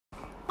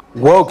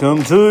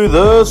Welcome to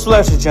the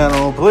Slasher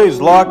channel. Please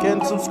like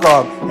and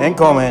subscribe and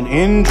comment.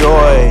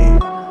 Enjoy.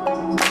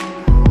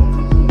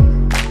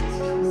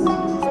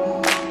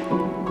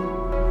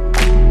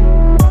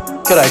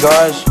 G'day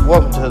guys,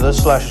 welcome to the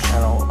Slasher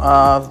channel.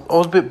 I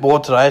was a bit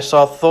bored today,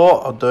 so I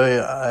thought I'd do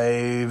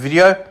a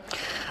video.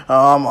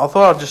 I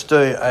thought I'd just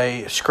do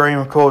a screen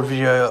record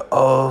video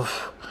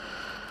of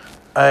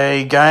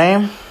a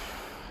game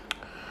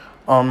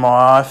on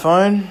my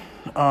iPhone.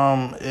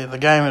 The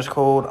game is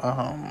called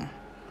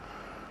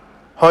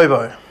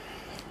HOBO.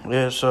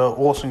 Yeah, it's an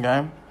awesome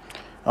game.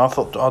 I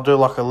thought I'll do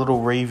like a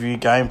little review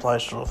gameplay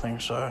sort of thing,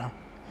 so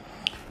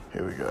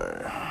here we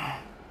go.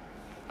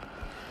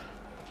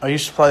 I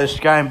used to play this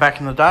game back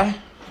in the day,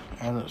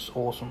 and it's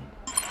awesome.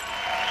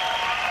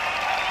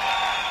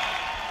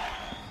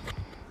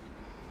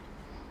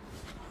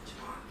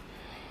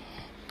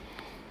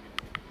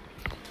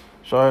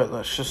 So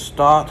let's just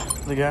start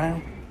the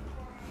game.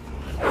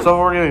 So I've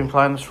already been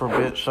playing this for a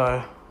bit,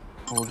 so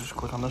we'll just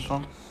click on this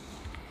one.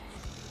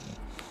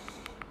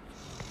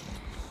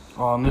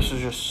 Oh, and this is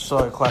just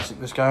so classic,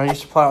 this game. I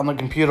used to play it on the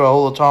computer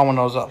all the time when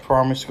I was at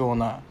primary school and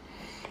that.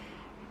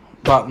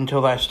 But until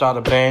they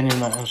started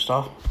banning it and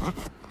stuff.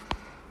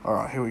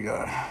 Alright, here we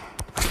go.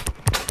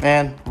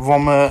 Man,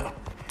 vomit,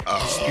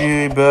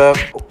 spew, burp,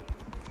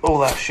 all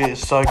that shit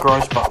is so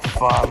gross but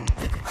fun.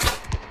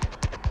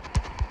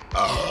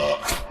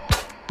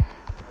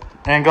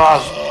 And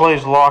guys,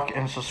 please like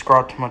and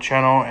subscribe to my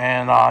channel,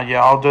 and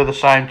yeah, I'll do the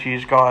same to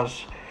you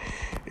guys.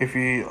 If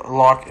you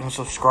like and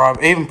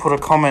subscribe, even put a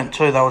comment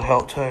too, that would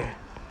help too.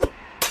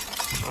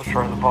 Let's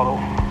throw the bottle.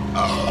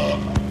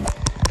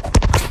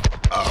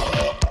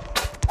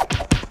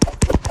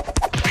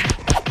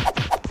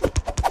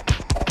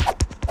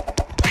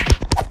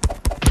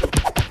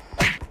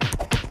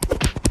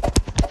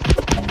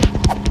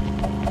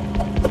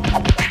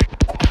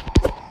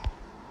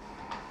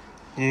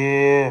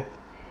 Yeah.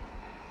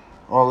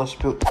 Oh, let's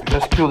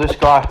kill this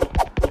guy.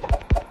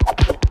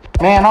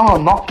 Man, I'm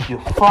gonna knock you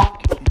fuck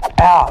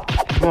out.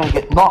 You're gonna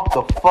get knocked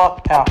the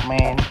fuck out,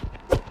 man.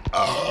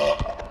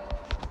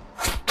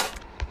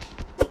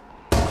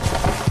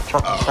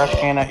 Chuck the trash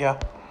can at ya.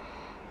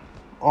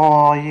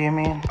 Oh yeah,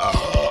 man.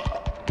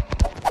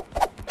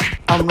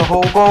 I'm the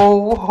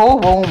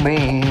hobo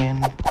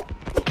man.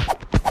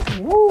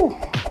 Woo.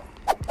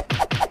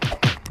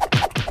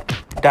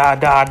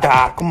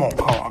 Da. Come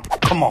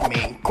on,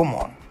 man. Come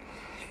on.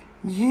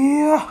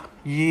 Yeah.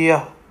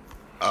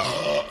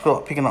 I feel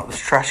like picking up this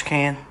trash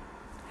can.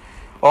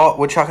 Oh,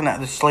 we're chucking at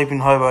this sleeping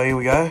hobo. Here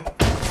we go.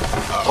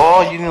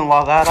 Oh, you didn't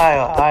like that,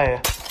 eh?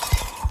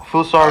 I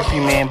feel sorry for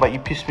you, man, but you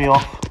pissed me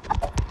off.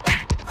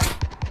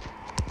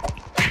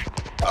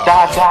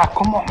 Da.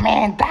 Come on,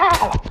 man.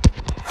 Da.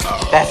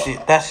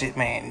 That's it,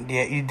 man.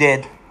 Yeah, you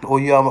dead. Or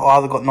you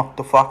either got knocked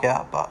the fuck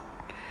out, but...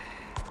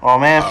 Oh,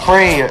 man.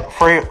 Three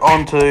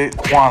onto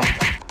one.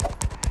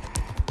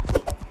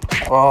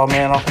 Oh,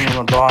 man, I think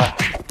I'm gonna die.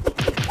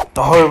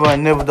 The hobo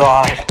never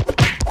dies.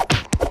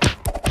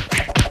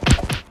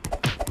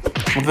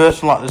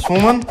 Reversing like this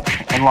woman,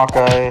 and like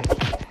a, I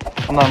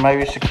don't know,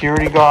 maybe a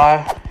security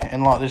guy,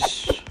 and like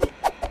this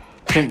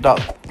pimped up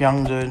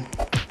young dude.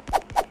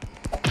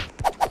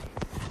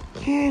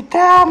 Yeah,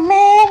 damn,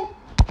 man.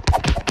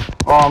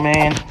 Oh,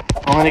 man,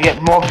 I'm gonna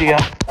get mobbed here.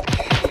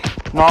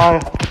 No,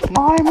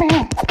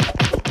 man.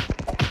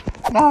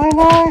 No.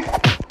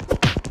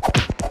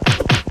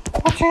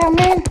 Watch out,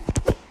 man.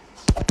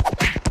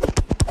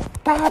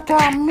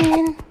 Da,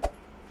 man.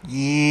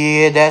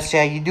 Yeah, that's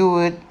how you do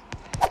it.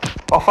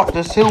 Oh, fuck,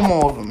 there's still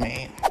more of it,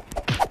 man.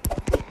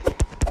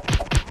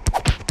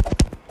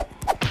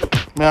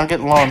 Man, I'm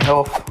getting low on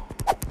health.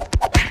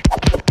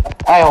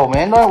 Hey, old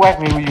man, don't whack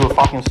me with your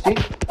fucking stick.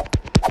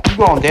 You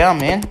going down,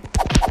 man.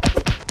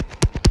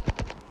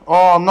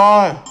 Oh,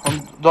 no.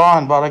 I'm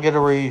dying, but I get to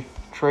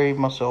retrieve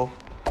myself.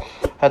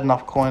 Had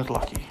enough coins,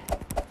 lucky.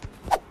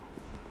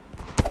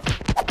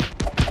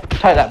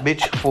 Take that,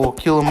 bitch, for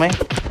killing me.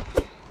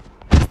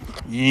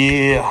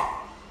 Yeah.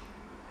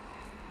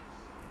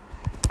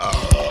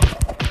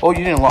 Oh,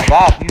 you didn't like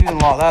that.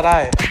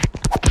 Eh?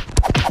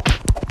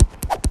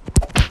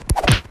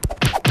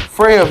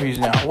 3 of yous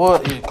now.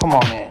 What? Come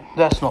on, man.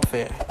 That's not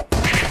fair.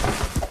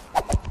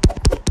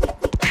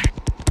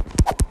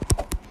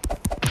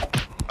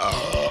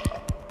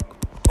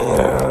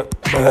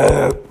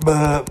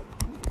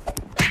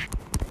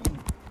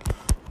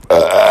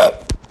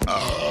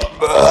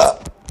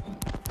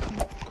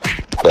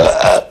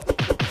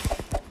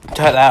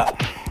 Take that.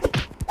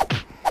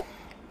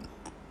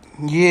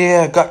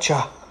 Yeah,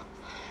 gotcha.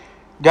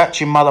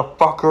 Gotcha,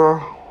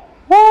 motherfucker.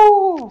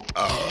 Woo!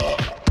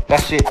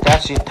 That's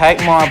it. Take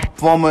my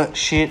vomit,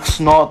 shit,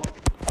 snot,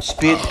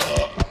 spit.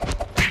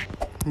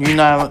 You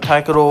name it,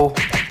 take it all.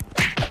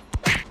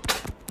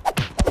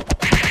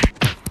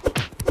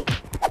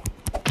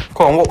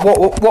 Come on,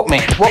 what,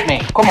 man?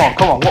 Come on,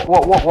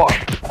 what?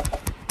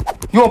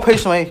 You want a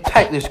piece of me?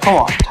 Take this, come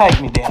on, take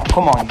me down.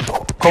 Come on, you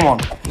got. Come on.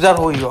 Is that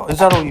all you got? Is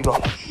that all you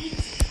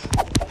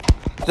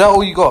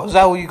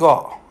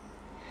got?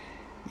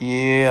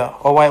 Yeah.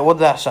 Oh, wait, what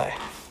did that say?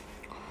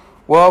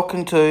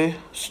 Welcome to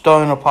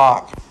Stoner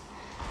Park.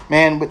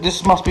 Man, but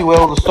this must be where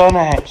all the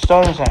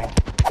stoners hang.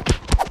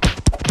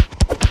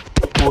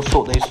 We'll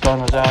sort these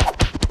stoners out.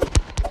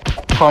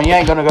 Come on, you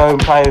ain't gonna go and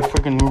play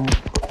freaking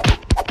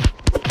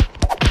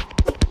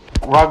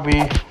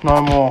rugby no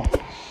more.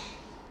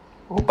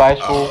 Or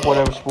baseball,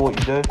 whatever sport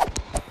you do.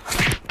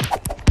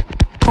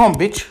 Come on,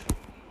 bitch.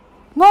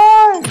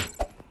 No!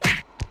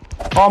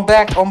 I'm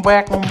back.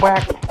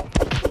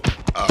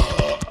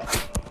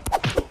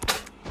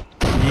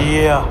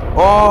 Yeah.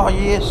 Oh,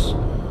 yes.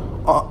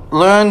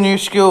 Learn new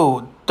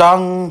skill.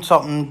 Dung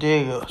something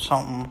dig or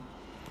something.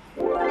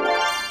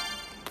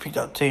 Picked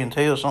up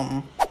TNT or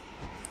something.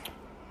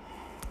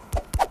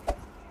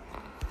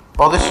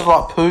 Oh, this is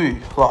like poo.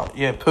 Like,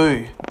 yeah,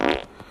 poo.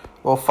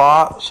 Or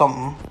fart,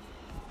 something.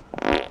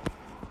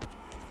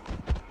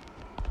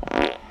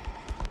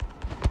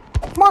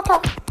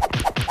 Maka.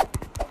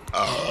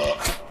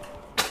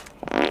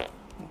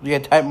 Yeah,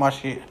 take my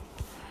shit.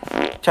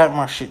 Take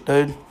my shit,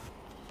 dude.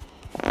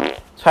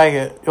 Take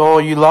it. Oh,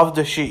 you love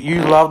this shit.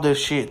 You love this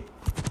shit.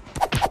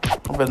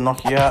 I better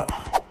knock you out.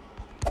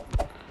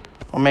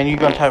 Oh man, you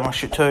gonna take my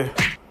shit too.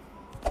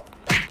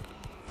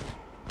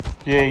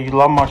 Yeah, you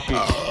love my shit.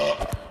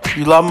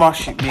 You love my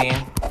shit,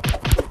 man.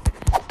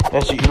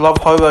 That's it. You love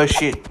hobo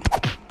shit.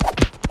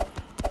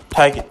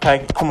 Take it.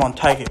 Come on,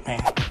 take it,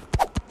 man.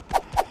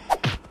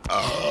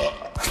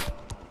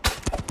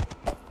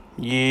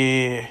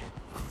 Yeah.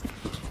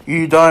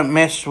 You don't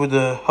mess with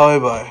the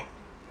hobo.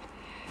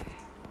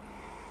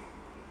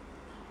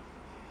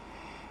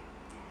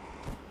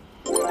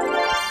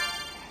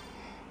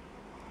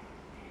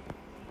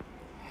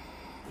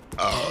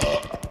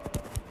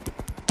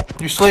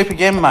 You sleep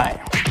again, mate.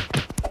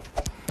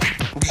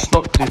 I just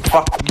knocked the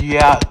fuck you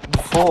out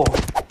before.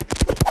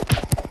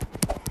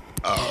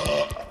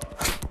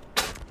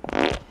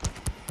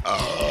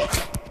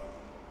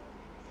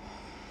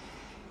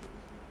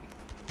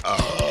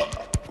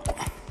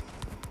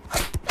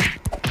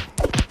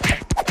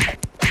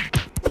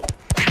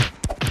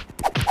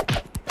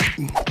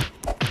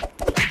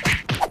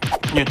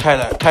 You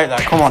take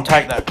that, come on,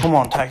 take that, come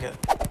on, take it.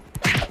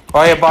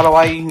 Oh yeah, by the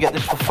way, you can get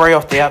this for free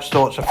off the App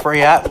Store. It's a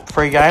free app,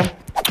 free game.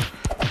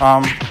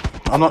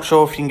 I'm not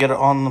sure if you can get it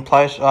on the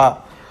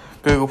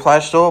Google Play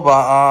Store,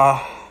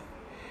 but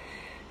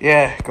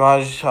yeah,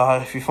 guys,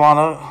 if you find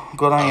it,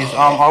 good on you.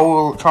 I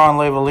will try and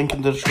leave a link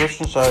in the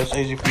description so it's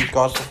easy for you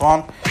guys to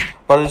find.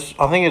 But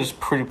I think it's a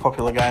pretty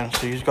popular game,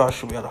 so you guys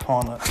should be able to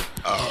find it.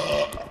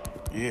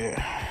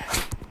 Yeah.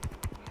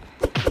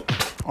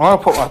 I'm going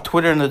to put my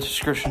Twitter in the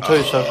description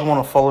too, so if you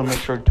want to follow me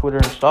through Twitter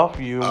and stuff,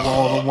 you're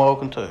more than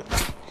welcome to.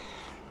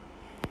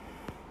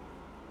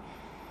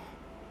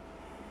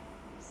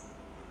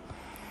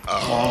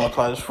 I'm going to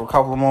play this for a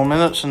couple of more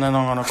minutes and then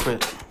I'm going to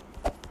quit.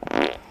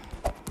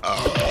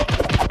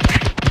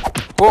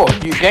 Whoa,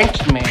 you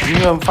gangster man, you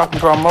haven't fucking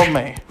try and mob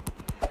me.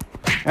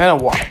 And a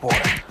white boy.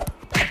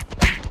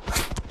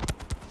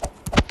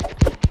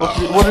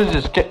 What is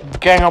this?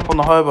 Gang up on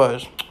the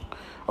hobos.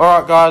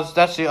 Alright guys,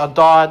 that's it. I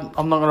died.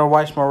 I'm not going to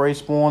waste my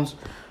respawns.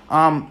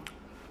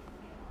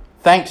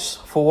 Thanks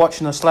for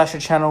watching the Slasher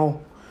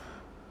channel.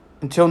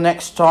 Until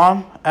next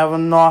time, have a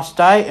nice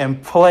day.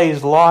 And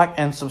please like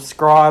and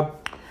subscribe.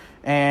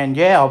 And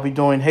yeah, I'll be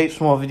doing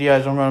heaps more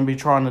videos. I'm going to be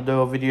trying to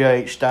do a video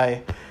each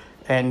day.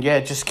 And yeah,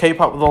 just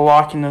keep up with the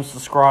liking and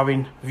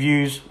subscribing,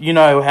 views. You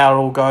know how it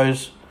all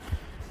goes.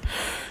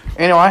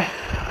 Anyway,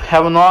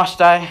 have a nice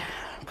day.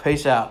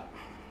 Peace out.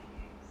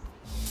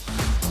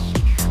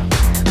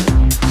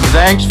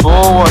 Thanks for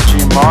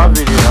watching my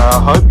video. I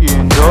hope you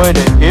enjoyed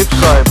it. If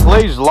so,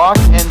 please like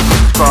and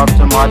subscribe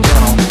to my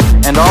channel.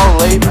 And I'll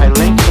leave a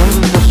link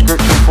in the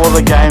description for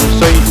the game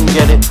so you can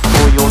get it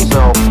for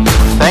yourself.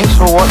 Thanks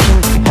for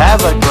watching.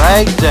 Have a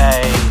great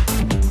day.